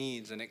soul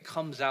needs, and it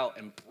comes out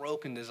in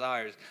broken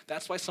desires.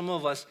 That's why some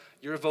of us,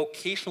 your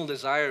vocational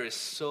desire is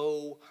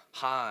so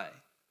high.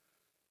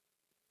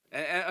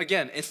 And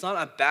again, it's not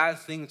a bad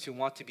thing to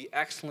want to be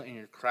excellent in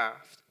your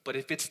craft. But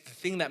if it's the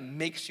thing that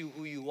makes you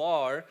who you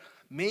are,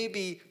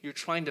 maybe you're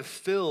trying to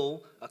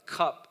fill a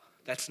cup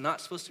that's not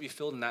supposed to be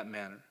filled in that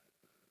manner.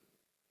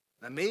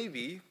 Now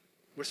maybe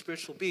we're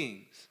spiritual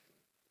beings,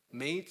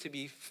 made to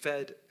be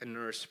fed and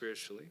nourished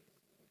spiritually.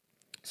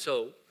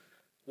 So,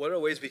 what are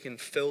ways we can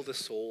fill the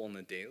soul on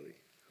the daily?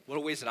 What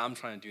are ways that I'm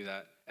trying to do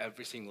that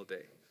every single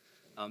day?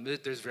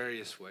 There's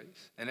various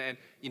ways. And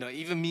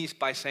even me,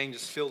 by saying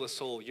just fill the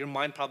soul, your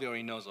mind probably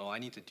already knows, oh, I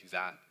need to do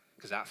that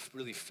because that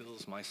really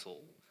fills my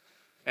soul.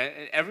 And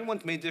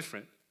everyone's made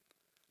different.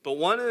 But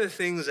one of the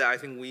things that I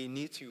think we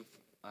need to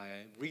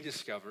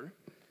rediscover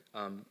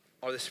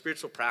are the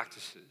spiritual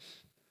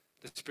practices,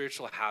 the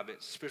spiritual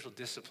habits, spiritual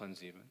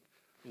disciplines even.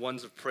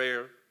 Ones of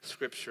prayer,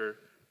 scripture,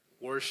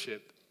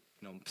 worship,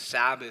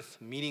 Sabbath,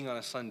 meeting on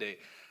a Sunday.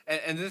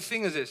 And the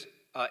thing is this,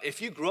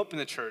 if you grew up in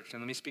the church,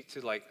 and let me speak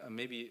to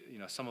maybe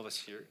some of us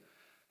here,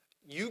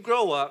 you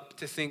grow up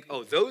to think,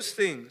 oh, those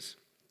things,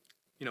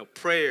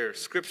 prayer,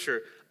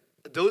 scripture,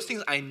 those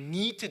things I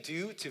need to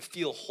do to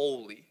feel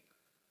holy.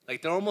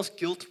 Like they're almost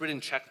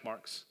guilt-ridden check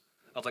marks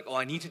of like, oh,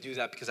 I need to do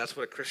that because that's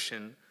what a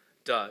Christian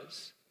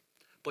does.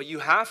 But you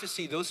have to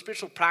see those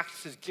spiritual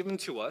practices given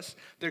to us,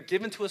 they're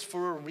given to us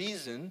for a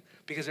reason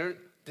because they're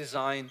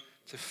designed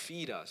to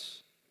feed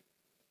us.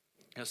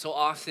 So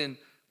often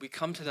we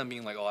come to them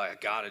being like, oh, I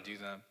gotta do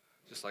them.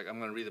 Just like,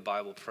 I'm gonna read the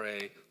Bible,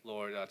 pray,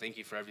 Lord, thank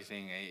you for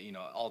everything,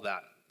 all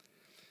that.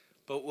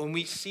 But when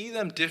we see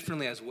them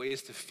differently as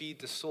ways to feed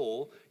the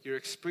soul, your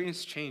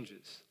experience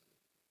changes.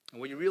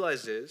 And what you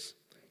realize is,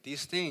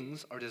 these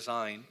things are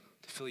designed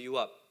to fill you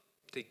up,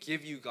 to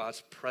give you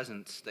God's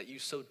presence that you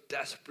so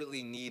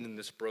desperately need in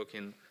this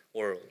broken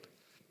world.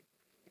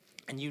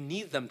 And you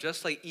need them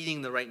just like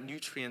eating the right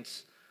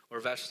nutrients or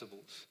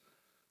vegetables.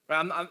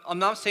 Right? I'm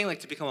not saying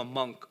like to become a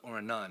monk or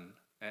a nun,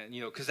 and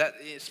because that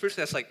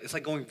spiritually it's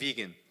like going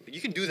vegan.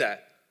 You can do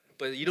that,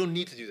 but you don't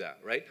need to do that,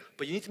 right?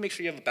 But you need to make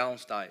sure you have a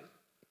balanced diet.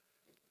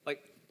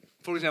 Like,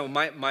 for example,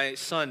 my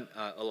son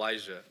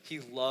Elijah, he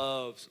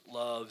loves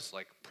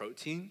like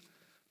protein,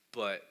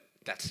 but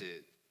that's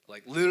it.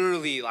 Like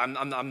literally,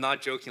 I'm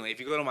not joking. Like if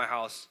you go to my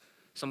house,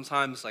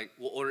 sometimes like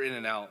we'll order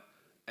In-N-Out,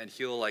 and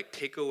he'll like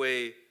take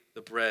away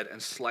the bread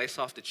and slice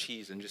off the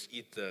cheese and just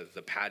eat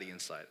the patty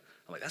inside.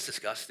 I'm like, that's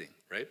disgusting,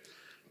 right?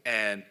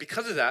 And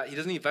because of that, he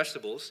doesn't eat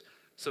vegetables,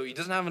 so he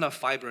doesn't have enough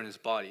fiber in his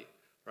body,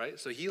 right?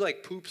 So he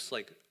like poops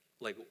like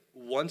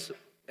once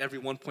every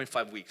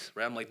 1.5 weeks,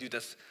 right? I'm like, dude,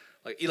 that's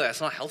like Eli,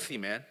 that's not healthy,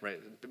 man, right?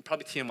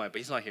 Probably TMI, but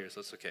he's not here, so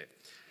it's okay.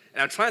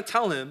 And I'm trying to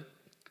tell him,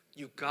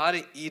 you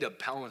gotta eat a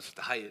balanced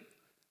diet.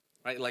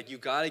 right? Like you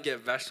got to get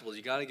vegetables,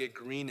 you got to get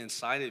green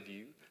inside of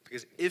you,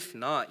 because if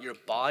not, your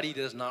body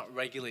does not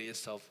regulate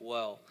itself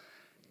well.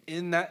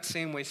 In that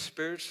same way,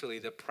 spiritually,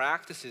 the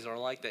practices are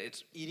like that.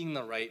 It's eating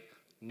the right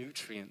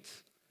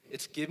nutrients.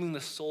 It's giving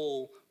the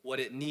soul what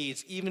it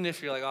needs, even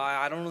if you're like, oh,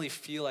 I don't really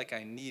feel like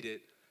I need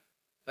it.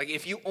 Like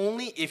if you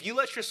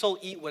let your soul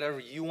eat whatever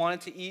you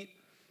want it to eat,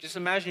 just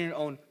imagine your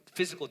own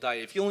physical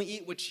diet. If you only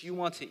eat what you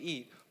want to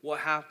eat, what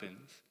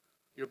happens?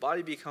 Your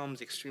body becomes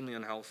extremely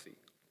unhealthy.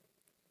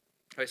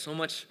 Right? So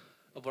much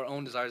of our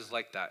own desires is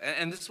like that.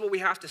 And this is what we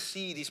have to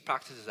see these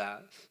practices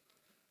as.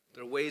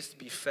 They're ways to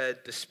be fed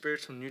the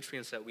spiritual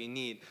nutrients that we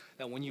need.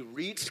 That when you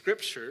read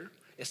Scripture,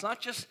 it's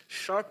not just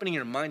sharpening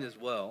your mind as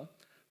well,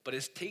 but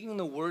it's taking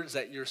the words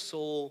that your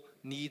soul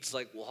needs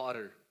like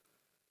water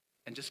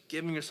and just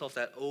giving yourself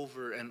that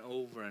over and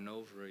over and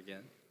over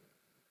again.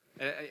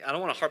 And I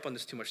don't want to harp on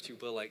this too much too,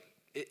 but like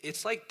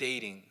it's like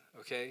dating,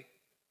 okay?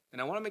 And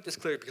I want to make this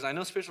clear because I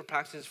know spiritual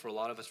practices for a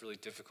lot of us really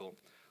difficult.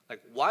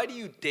 Like, why do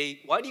you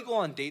date? Why do you go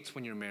on dates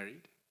when you're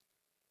married?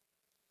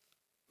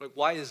 Like,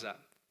 why is that?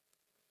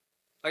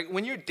 Like,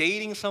 when you're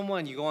dating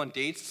someone, you go on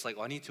dates, it's like,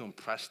 well, I need to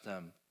impress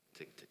them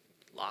to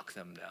lock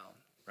them down,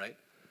 right?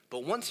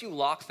 But once you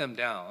lock them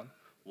down,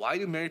 why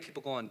do married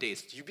people go on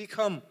dates? Do you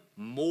become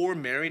more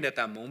married at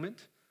that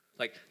moment?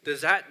 Like,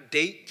 does that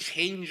date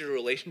change your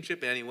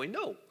relationship in any way?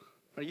 No.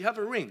 Right? You have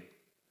a ring.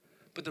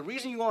 But the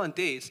reason you go on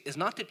dates is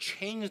not to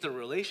change the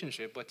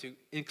relationship, but to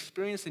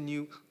experience a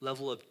new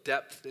level of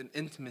depth and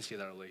intimacy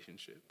of that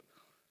relationship.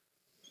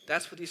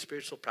 That's what these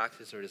spiritual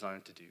practices are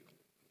designed to do.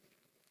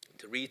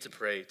 To read, to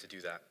pray, to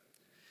do that.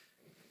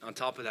 On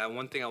top of that,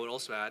 one thing I would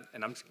also add,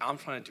 and I'm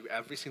trying to do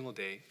every single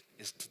day,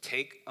 is to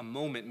take a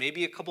moment,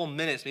 maybe a couple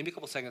minutes, maybe a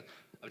couple seconds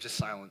of just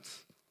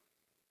silence.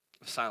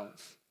 Of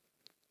silence.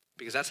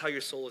 Because that's how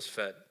your soul is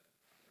fed.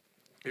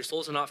 Your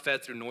souls are not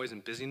fed through noise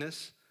and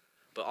busyness,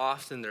 but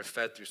often they're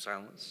fed through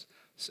silence.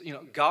 So,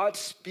 God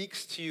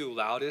speaks to you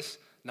loudest,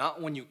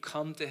 not when you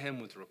come to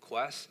him with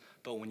requests,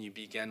 but when you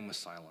begin with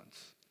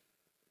silence.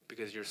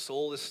 Because your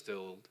soul is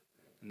stilled,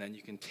 and then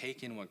you can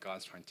take in what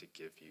God's trying to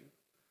give you.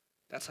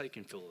 That's how you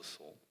can fill the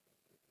soul.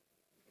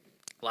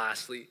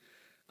 Lastly,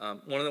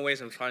 one of the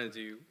ways I'm trying to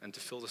do and to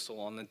fill the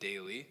soul on the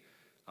daily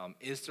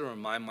is to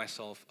remind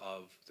myself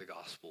of the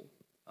gospel.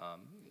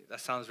 That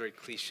sounds very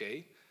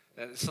cliche.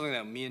 That's something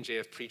that me and Jay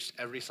have preached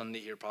every Sunday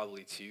here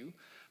probably too.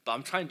 But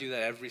I'm trying to do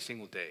that every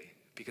single day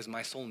because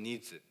my soul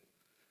needs it.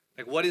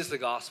 Like, what is the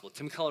gospel?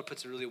 Tim Keller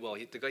puts it really well.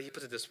 He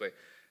puts it this way.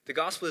 The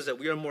gospel is that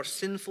we are more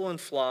sinful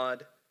and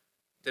flawed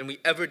than we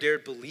ever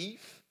dared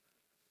believe.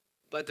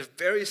 But at the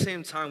very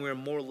same time, we are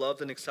more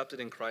loved and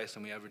accepted in Christ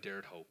than we ever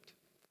dared hoped.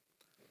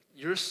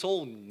 Your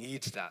soul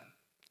needs that.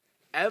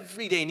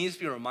 Every day needs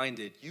to be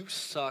reminded, you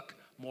suck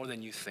more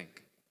than you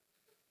think.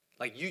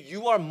 Like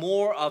you are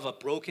more of a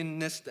broken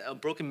mess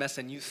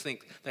than you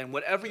think. Then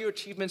whatever your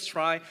achievements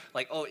try,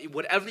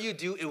 whatever you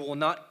do, it will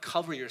not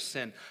cover your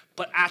sin.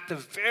 But at the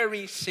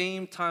very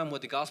same time,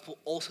 what the gospel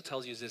also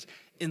tells you is this,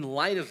 in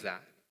light of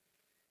that,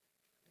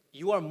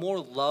 you are more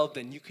loved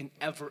than you can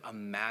ever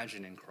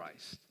imagine in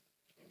Christ.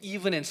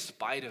 Even in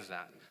spite of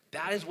that.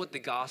 That is what the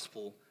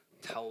gospel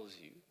tells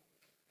you.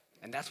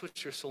 And that's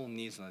what your soul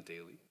needs on a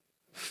daily.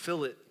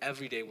 Fill it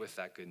every day with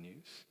that good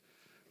news.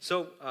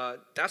 So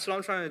that's what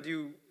I'm trying to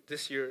do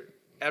this year,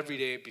 every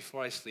day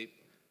before I sleep.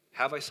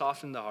 Have I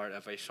softened the heart?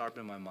 Have I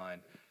sharpened my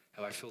mind?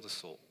 Have I filled the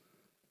soul?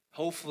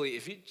 Hopefully,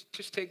 if you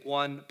just take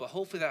one, but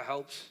hopefully that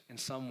helps in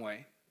some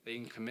way that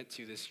you can commit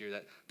to this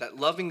year. That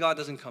loving God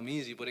doesn't come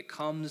easy, but it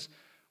comes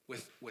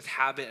with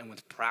habit and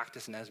with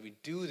practice. And as we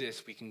do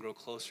this, we can grow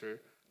closer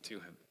to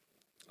him.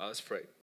 Let's pray.